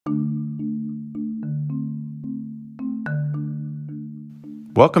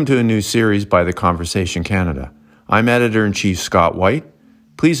Welcome to a new series by The Conversation Canada. I'm Editor-in-Chief Scott White.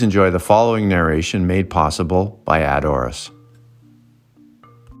 Please enjoy the following narration made possible by Ad Oris.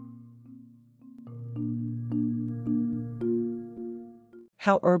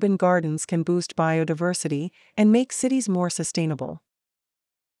 How urban gardens can boost biodiversity and make cities more sustainable.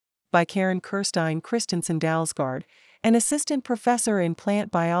 By Karen Kirstein Christensen Dalsgaard, an assistant professor in plant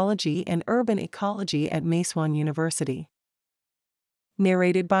biology and urban ecology at Maswan University.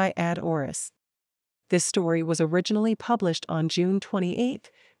 Narrated by Ad Oris. This story was originally published on June 28,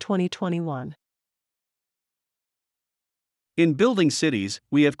 2021. In building cities,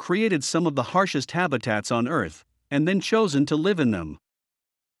 we have created some of the harshest habitats on Earth, and then chosen to live in them.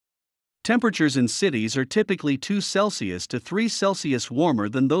 Temperatures in cities are typically 2 Celsius to 3 Celsius warmer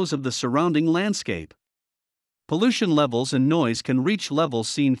than those of the surrounding landscape. Pollution levels and noise can reach levels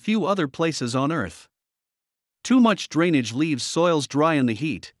seen few other places on Earth. Too much drainage leaves soils dry in the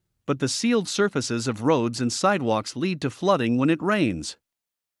heat, but the sealed surfaces of roads and sidewalks lead to flooding when it rains.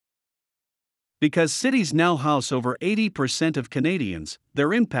 Because cities now house over 80% of Canadians,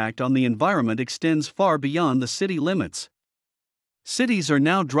 their impact on the environment extends far beyond the city limits. Cities are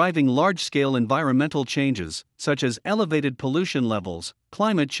now driving large-scale environmental changes, such as elevated pollution levels,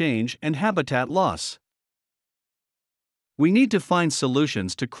 climate change, and habitat loss. We need to find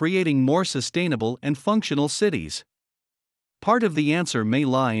solutions to creating more sustainable and functional cities. Part of the answer may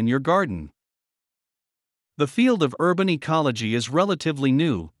lie in your garden. The field of urban ecology is relatively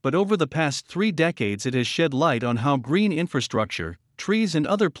new, but over the past 3 decades it has shed light on how green infrastructure, trees and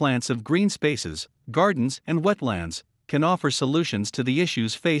other plants of green spaces, gardens and wetlands, can offer solutions to the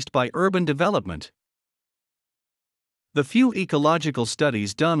issues faced by urban development. The few ecological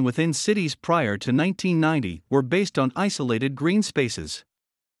studies done within cities prior to 1990 were based on isolated green spaces.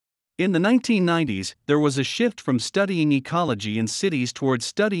 In the 1990s, there was a shift from studying ecology in cities towards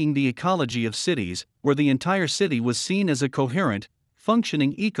studying the ecology of cities, where the entire city was seen as a coherent,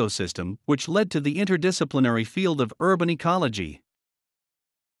 functioning ecosystem, which led to the interdisciplinary field of urban ecology.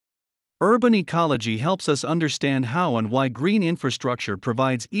 Urban ecology helps us understand how and why green infrastructure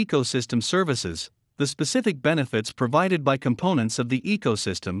provides ecosystem services, the specific benefits provided by components of the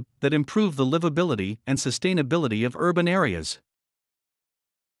ecosystem that improve the livability and sustainability of urban areas.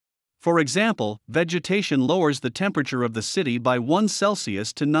 For example, vegetation lowers the temperature of the city by 1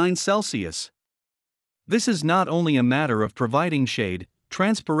 Celsius to 9 Celsius. This is not only a matter of providing shade,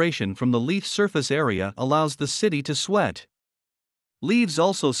 transpiration from the leaf surface area allows the city to sweat. Leaves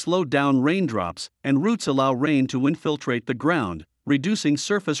also slow down raindrops, and roots allow rain to infiltrate the ground, reducing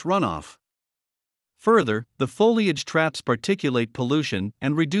surface runoff. Further, the foliage traps particulate pollution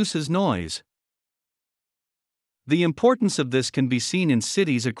and reduces noise. The importance of this can be seen in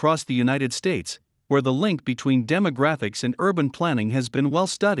cities across the United States, where the link between demographics and urban planning has been well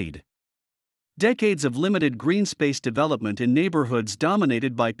studied. Decades of limited green space development in neighborhoods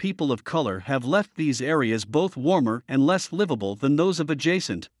dominated by people of color have left these areas both warmer and less livable than those of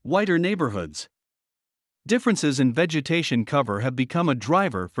adjacent, whiter neighborhoods. Differences in vegetation cover have become a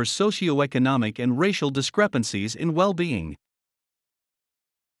driver for socioeconomic and racial discrepancies in well-being.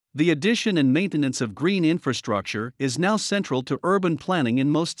 The addition and maintenance of green infrastructure is now central to urban planning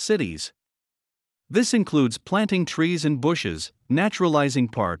in most cities. This includes planting trees and bushes, naturalizing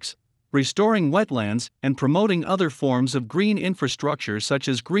parks, restoring wetlands, and promoting other forms of green infrastructure such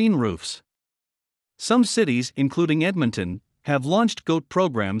as green roofs. Some cities, including Edmonton, have launched GOAT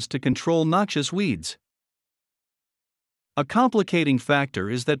programs to control noxious weeds. A complicating factor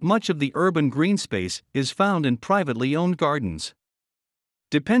is that much of the urban green space is found in privately owned gardens.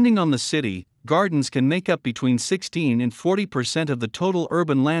 Depending on the city, gardens can make up between 16 and 40% of the total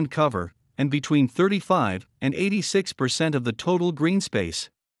urban land cover, and between 35 and 86% of the total green space.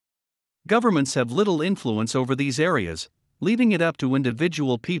 Governments have little influence over these areas, leaving it up to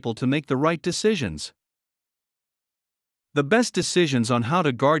individual people to make the right decisions. The best decisions on how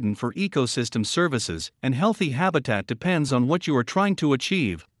to garden for ecosystem services and healthy habitat depends on what you are trying to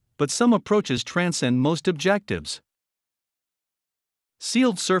achieve, but some approaches transcend most objectives.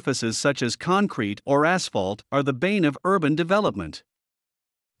 Sealed surfaces such as concrete or asphalt are the bane of urban development.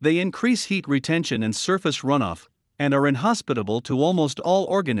 They increase heat retention and surface runoff, and are inhospitable to almost all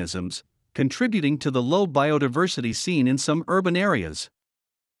organisms, contributing to the low biodiversity seen in some urban areas.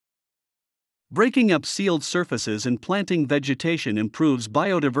 Breaking up sealed surfaces and planting vegetation improves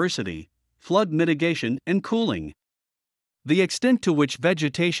biodiversity, flood mitigation, and cooling. The extent to which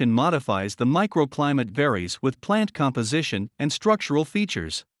vegetation modifies the microclimate varies with plant composition and structural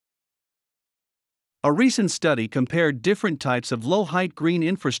features. A recent study compared different types of low-height green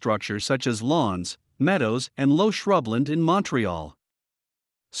infrastructure such as lawns, meadows, and low shrubland in Montreal.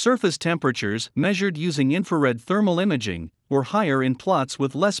 Surface temperatures, measured using infrared thermal imaging, were higher in plots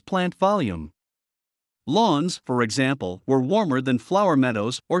with less plant volume. Lawns, for example, were warmer than flower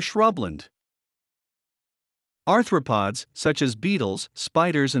meadows or shrubland. Arthropods, such as beetles,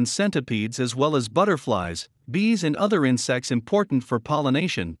 spiders, and centipedes, as well as butterflies, bees, and other insects important for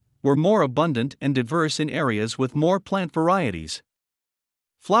pollination, were more abundant and diverse in areas with more plant varieties.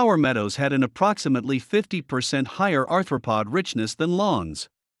 Flower meadows had an approximately 50% higher arthropod richness than lawns.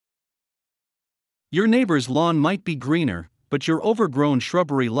 Your neighbor's lawn might be greener, but your overgrown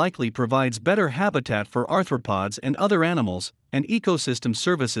shrubbery likely provides better habitat for arthropods and other animals, and ecosystem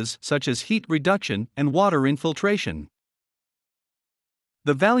services such as heat reduction and water infiltration.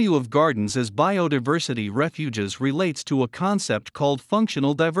 The value of gardens as biodiversity refuges relates to a concept called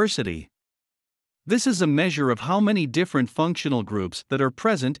functional diversity. This is a measure of how many different functional groups that are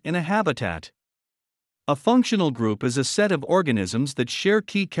present in a habitat. A functional group is a set of organisms that share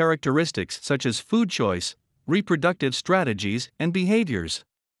key characteristics such as food choice, reproductive strategies, and behaviors.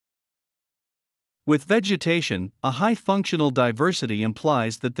 With vegetation, a high functional diversity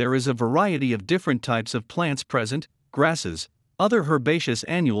implies that there is a variety of different types of plants present: grasses, other herbaceous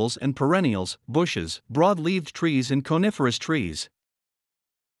annuals and perennials, bushes, broad-leaved trees, and coniferous trees.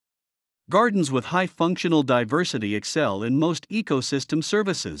 Gardens with high functional diversity excel in most ecosystem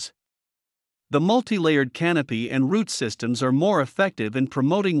services. The multi-layered canopy and root systems are more effective in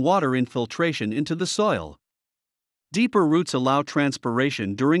promoting water infiltration into the soil. Deeper roots allow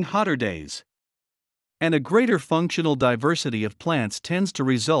transpiration during hotter days. And a greater functional diversity of plants tends to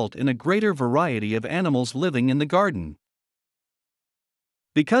result in a greater variety of animals living in the garden.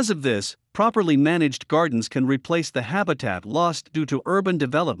 Because of this, properly managed gardens can replace the habitat lost due to urban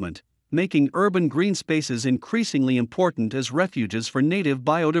development, making urban green spaces increasingly important as refuges for native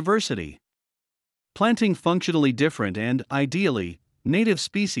biodiversity. Planting functionally different and, ideally, native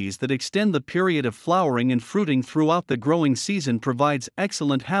species that extend the period of flowering and fruiting throughout the growing season provides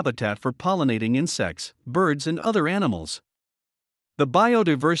excellent habitat for pollinating insects, birds, and other animals. The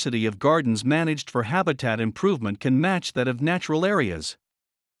biodiversity of gardens managed for habitat improvement can match that of natural areas.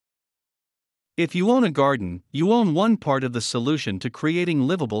 If you own a garden, you own one part of the solution to creating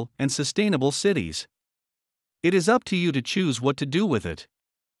livable and sustainable cities. It is up to you to choose what to do with it.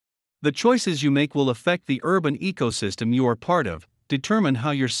 The choices you make will affect the urban ecosystem you are part of, determine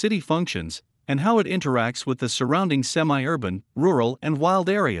how your city functions, and how it interacts with the surrounding semi-urban, rural, and wild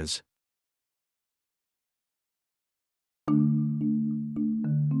areas.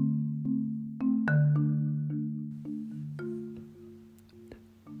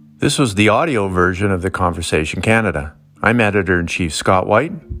 This was the audio version of the Conversation Canada. I'm Editor-in-Chief Scott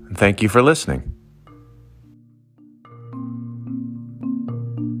White, and thank you for listening.